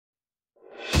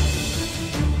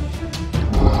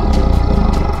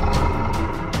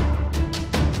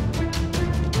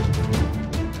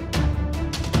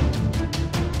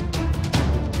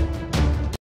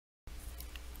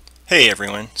Hey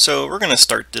everyone, so we're going to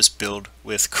start this build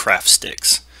with craft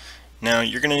sticks. Now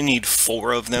you're going to need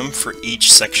 4 of them for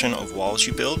each section of walls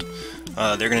you build.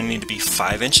 They're going to need to be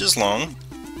 5 inches long,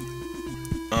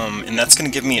 and that's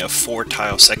going to give me a 4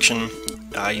 tile section.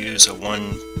 I use a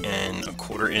 1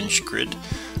 1/4 inch grid,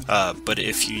 but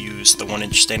if you use the 1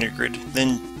 inch standard grid,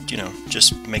 then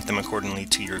just make them accordingly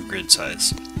to your grid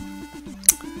size.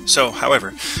 So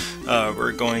however,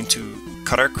 we're going to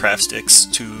cut our craft sticks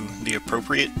to the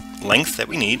appropriate length that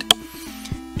we need,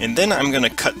 and then I'm going to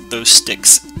cut those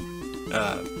sticks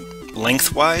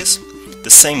lengthwise the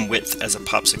same width as a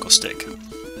popsicle stick.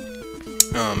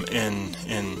 And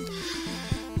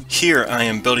here I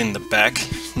am building the back.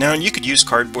 Now you could use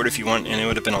cardboard if you want, and it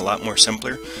would have been a lot more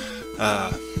simpler.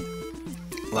 A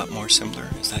lot more simpler,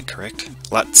 is that correct?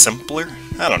 A lot simpler?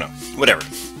 I don't know, whatever.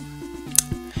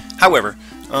 However,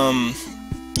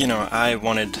 I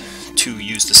wanted to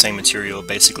use the same material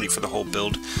basically for the whole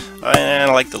build, and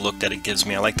I like the look that it gives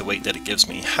me. I like the weight that it gives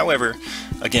me. However,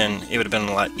 again, it would have been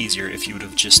a lot easier if you would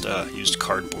have just used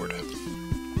cardboard.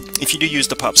 If you do use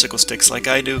the popsicle sticks like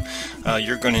I do,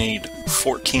 you're going to need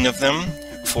 14 of them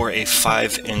for a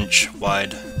 5-inch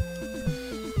wide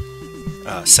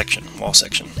wall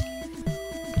section.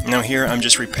 Now here I'm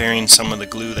just repairing some of the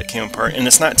glue that came apart, and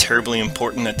it's not terribly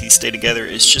important that these stay together.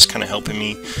 It's just kind of helping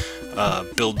me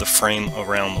build the frame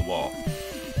around the wall.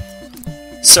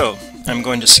 So I'm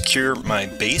going to secure my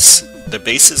base. The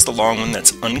base is the long one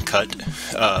that's uncut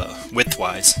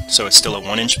widthwise, so it's still a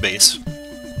 1-inch base,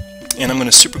 and I'm going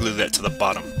to super glue that to the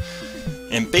bottom.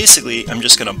 And basically I'm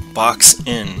just going to box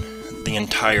in the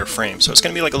entire frame, so it's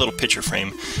going to be like a little picture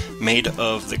frame made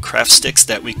of the craft sticks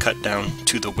that we cut down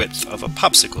to the width of a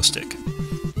popsicle stick.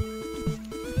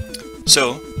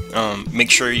 So make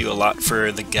sure you allot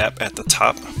for the gap at the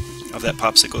top of that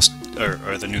popsicle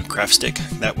or the new craft stick.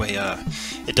 That way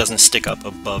it doesn't stick up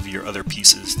above your other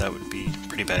pieces. That would be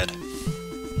pretty bad.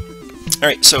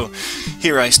 Alright, so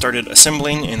here I started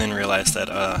assembling and then realized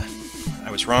that I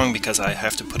was wrong because I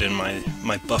have to put in my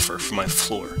buffer for my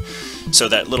floor. So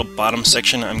that little bottom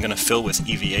section I'm going to fill with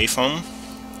EVA foam,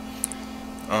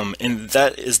 and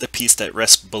that is the piece that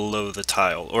rests below the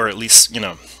tile, or at least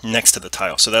next to the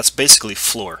tile. So that's basically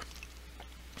floor.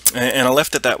 And I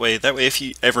left it that way. That way, if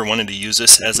you ever wanted to use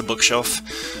this as a bookshelf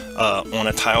on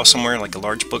a tile somewhere, like a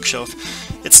large bookshelf,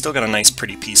 it's still got a nice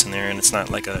pretty piece in there, and it's not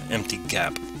like an empty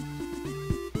gap.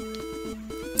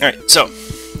 Alright, so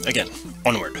again,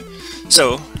 onward.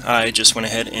 So I just went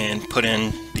ahead and put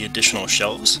in the additional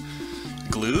shelves,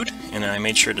 glued, and I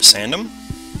made sure to sand them.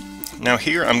 Now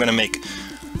here I'm going to make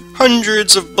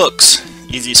hundreds of books.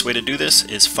 Easiest way to do this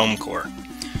is foam core.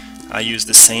 I use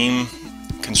the same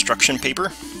construction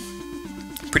paper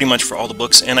pretty much for all the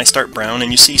books, and I start brown, and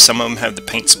you see some of them have the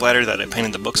paint splatter that I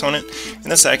painted the books on it,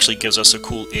 and this actually gives us a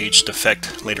cool aged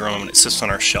effect later on when it sits on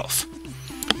our shelf.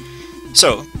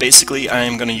 So basically I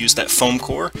am going to use that foam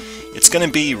core. It's going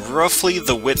to be roughly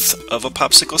the width of a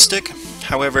popsicle stick.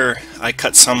 However, I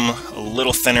cut some a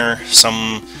little thinner,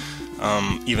 some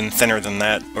even thinner than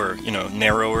that, or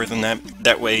narrower than that.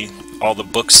 That way all the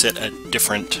books sit at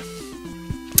different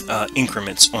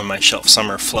increments on my shelf. Some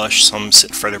are flush, some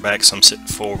sit further back, some sit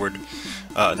forward.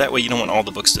 That way you don't want all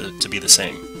the books to be the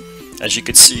same. As you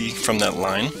could see from that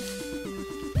line,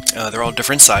 they're all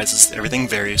different sizes, everything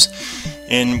varies,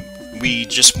 and we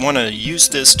just want to use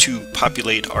this to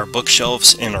populate our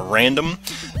bookshelves in a random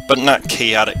but not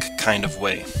chaotic kind of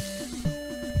way.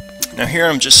 Now here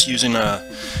I'm just using the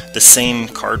same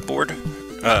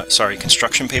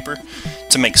construction paper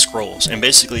to make scrolls, and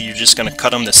basically you're just going to cut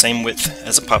them the same width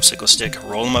as a popsicle stick,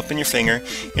 roll them up in your finger,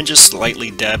 and just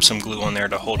slightly dab some glue on there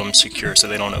to hold them secure so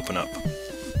they don't open up.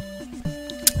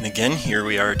 And again, here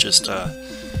we are just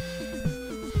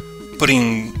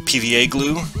putting PVA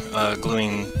glue,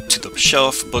 gluing to the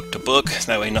shelf, book to book,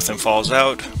 that way nothing falls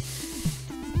out.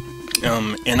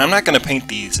 And I'm not going to paint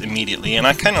these immediately, and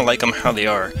I kind of like them how they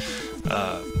are.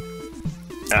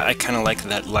 I kind of like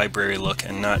that library look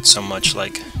and not so much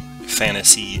like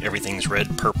fantasy, everything's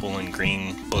red, purple, and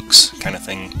green books kind of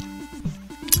thing.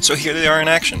 So here they are in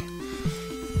action.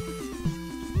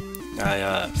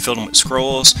 I filled them with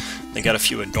scrolls. They got a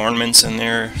few adornments in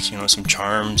there, some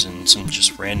charms and some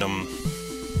just random,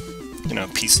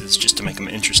 pieces just to make them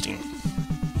interesting.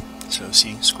 So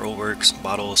see, scroll works,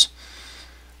 bottles.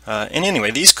 And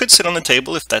anyway, these could sit on the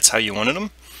table if that's how you wanted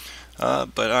them,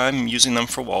 but I'm using them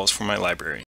for walls for my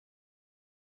library.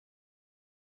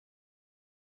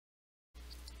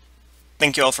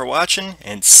 Thank you all for watching,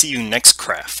 and see you next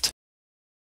craft.